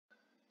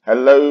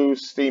Hello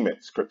Steam,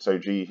 it's Crypto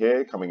G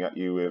here, coming at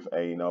you with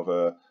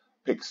another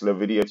Pixlr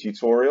video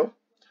tutorial.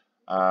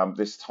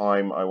 This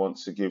time I want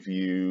to give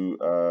you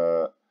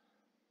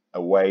a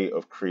way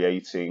of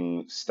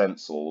creating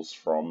stencils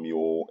from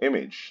your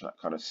image, that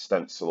kind of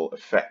stencil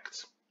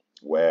effect,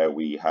 where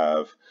we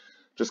have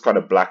just kind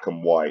of black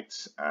and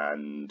white,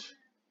 and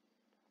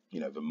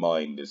the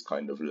mind is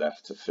kind of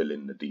left to fill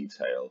in the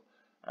detail,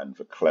 and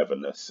the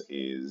cleverness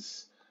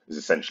is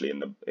essentially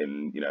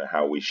in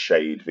how we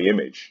shade the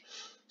image.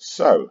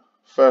 So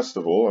first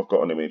of all, I've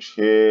got an image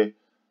here.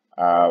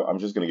 I'm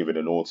just going to give it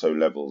an auto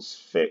levels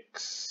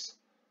fix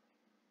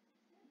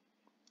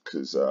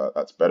because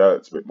that's better.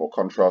 It's a bit more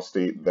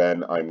contrasty.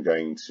 Then I'm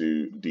going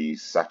to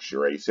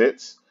desaturate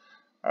it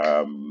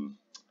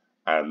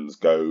and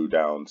go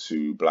down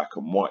to black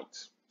and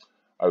white.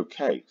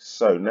 Okay,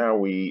 so now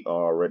we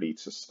are ready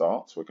to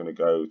start. We're going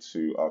to go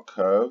to our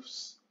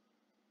curves.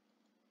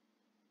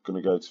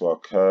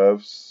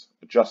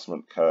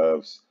 Adjustment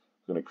curves.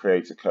 We're going to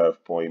create a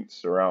curve point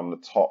around the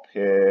top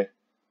here,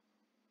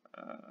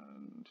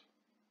 and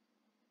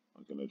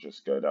we're going to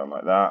just go down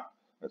like that.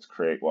 Let's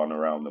create one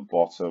around the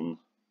bottom.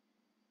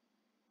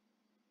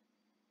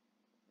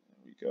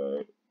 There we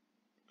go,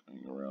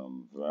 going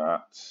around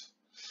that.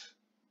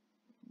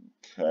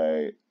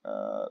 Okay,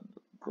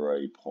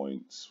 grey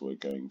points we're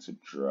going to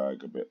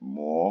drag a bit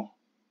more.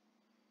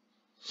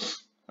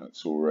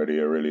 That's already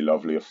a really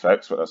lovely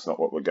effect, but that's not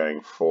what we're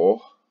going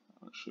for.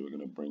 Actually, we're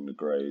going to bring the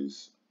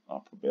greys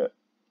up a bit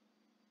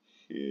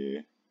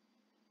here.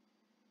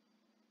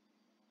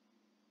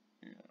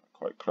 Yeah,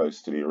 quite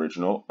close to the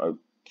original.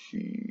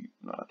 Okay,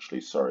 no,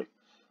 actually, sorry.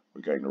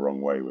 We're going the wrong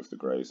way with the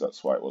greys.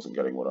 That's why it wasn't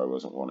getting what I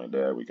wasn't wanting.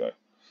 There we go.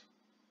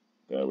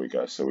 There we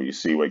go. So you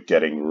see we're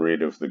getting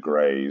rid of the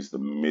greys, the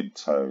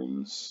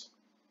mid-tones.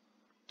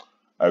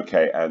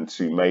 Okay, and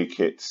to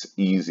make it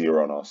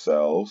easier on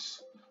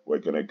ourselves, we're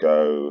going to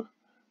go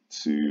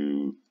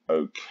to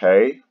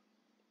OK,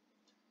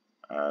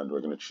 and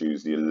we're going to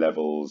choose the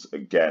levels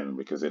again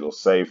because it'll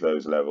save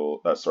those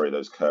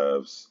those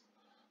curves,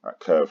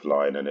 that curved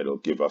line, and it'll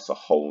give us a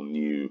whole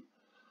new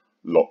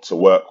lot to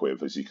work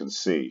with, as you can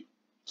see.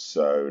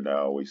 So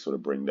now we sort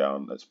of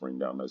let's bring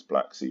down those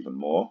blacks even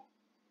more.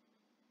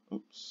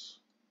 Oops.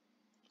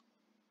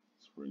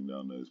 Let's bring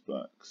down those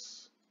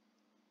blacks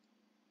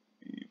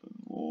even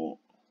more.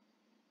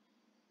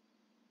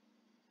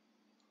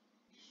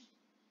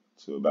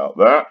 To about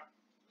that.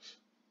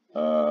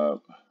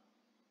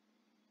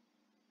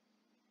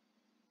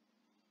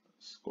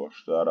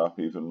 Squash that up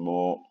even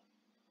more.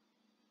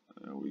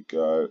 There we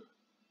go.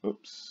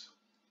 Oops.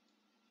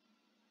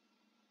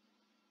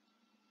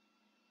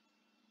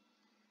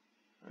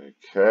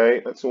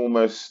 Okay, that's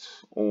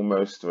almost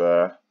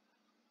there.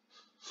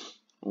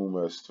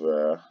 Almost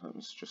there.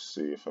 Let's just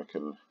see if I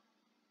can.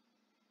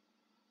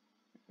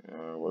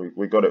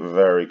 We got it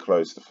very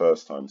close the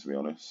first time, to be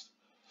honest.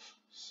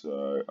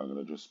 So I'm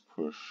going to just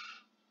push.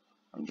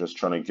 I'm just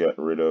trying to get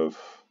rid of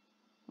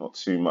not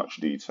too much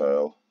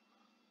detail,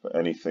 but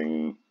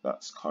anything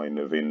that's kind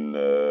of in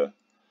the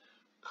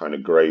kind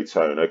of grey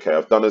tone. Okay,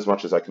 I've done as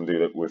much as I can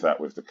do with that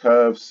with the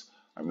curves.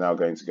 I'm now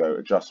going to go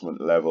adjustment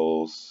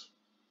levels,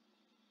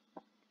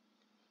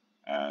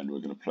 and we're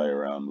going to play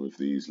around with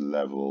these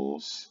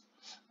levels.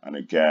 And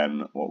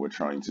again, what we're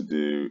trying to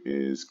do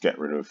is get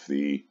rid of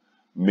the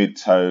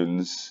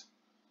mid-tones,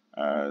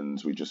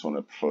 and we just want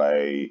to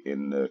play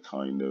in the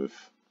kind of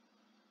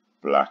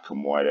black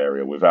and white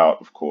area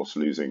without, of course,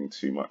 losing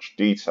too much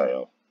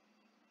detail.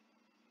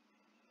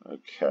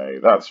 Okay,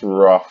 that's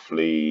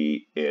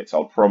roughly it.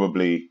 I'll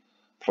probably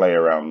play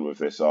around with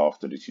this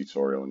after the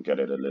tutorial and get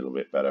it a little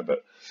bit better,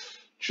 but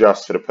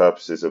just for the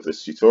purposes of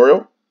this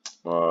tutorial,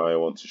 I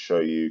want to show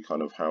you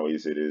kind of how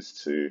easy it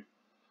is to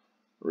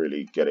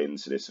really get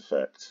into this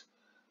effect.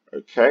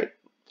 Okay,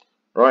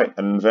 right,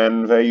 and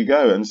then there you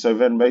go. And so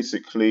then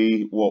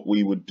basically what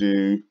we would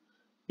do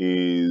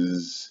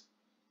is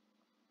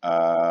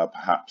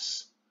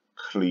perhaps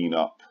clean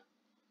up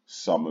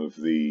some of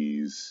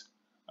these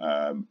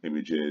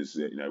images.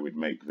 We'd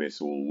make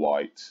this all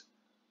white,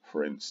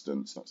 for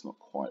instance. That's not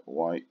quite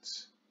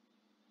white.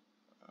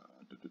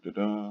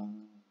 There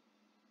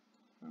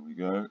we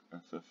go,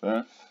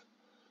 FFF.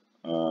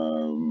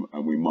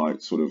 And we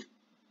might sort of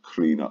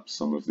clean up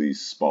some of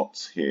these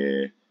spots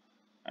here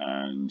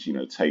and,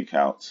 take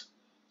out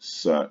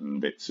certain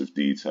bits of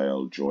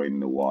detail, join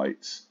the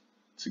white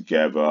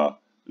together,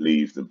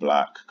 leave the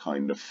black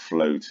kind of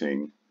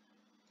floating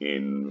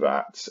in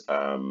that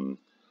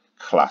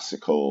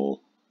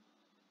classical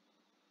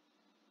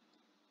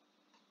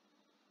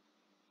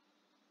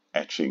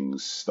etching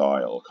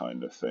style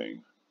kind of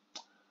thing.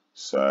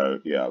 So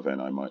yeah, then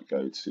I might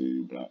go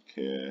to black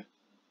here,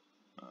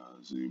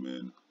 zoom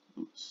in,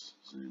 oops,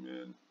 zoom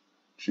in,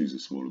 choose a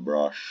smaller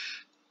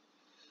brush,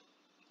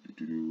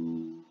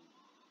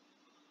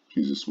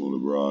 choose a smaller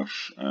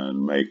brush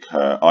and make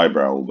her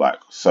eyebrow all black.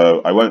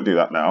 So I won't do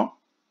that now.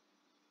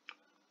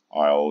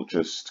 I'll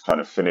just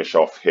kind of finish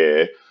off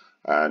here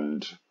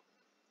and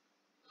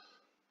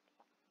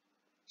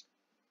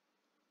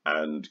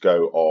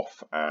go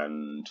off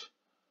and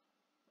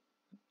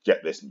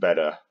get this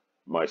better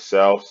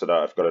myself so that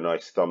I've got a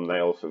nice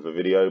thumbnail for the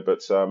video.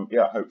 But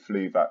yeah,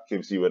 hopefully that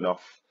gives you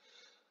enough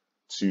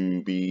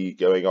to be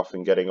going off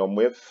and getting on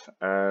with.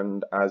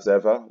 And as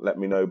ever, let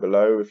me know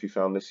below if you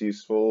found this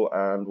useful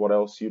and what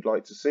else you'd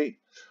like to see.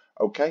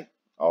 Okay,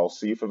 I'll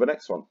see you for the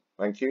next one.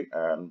 Thank you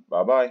and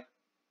bye bye.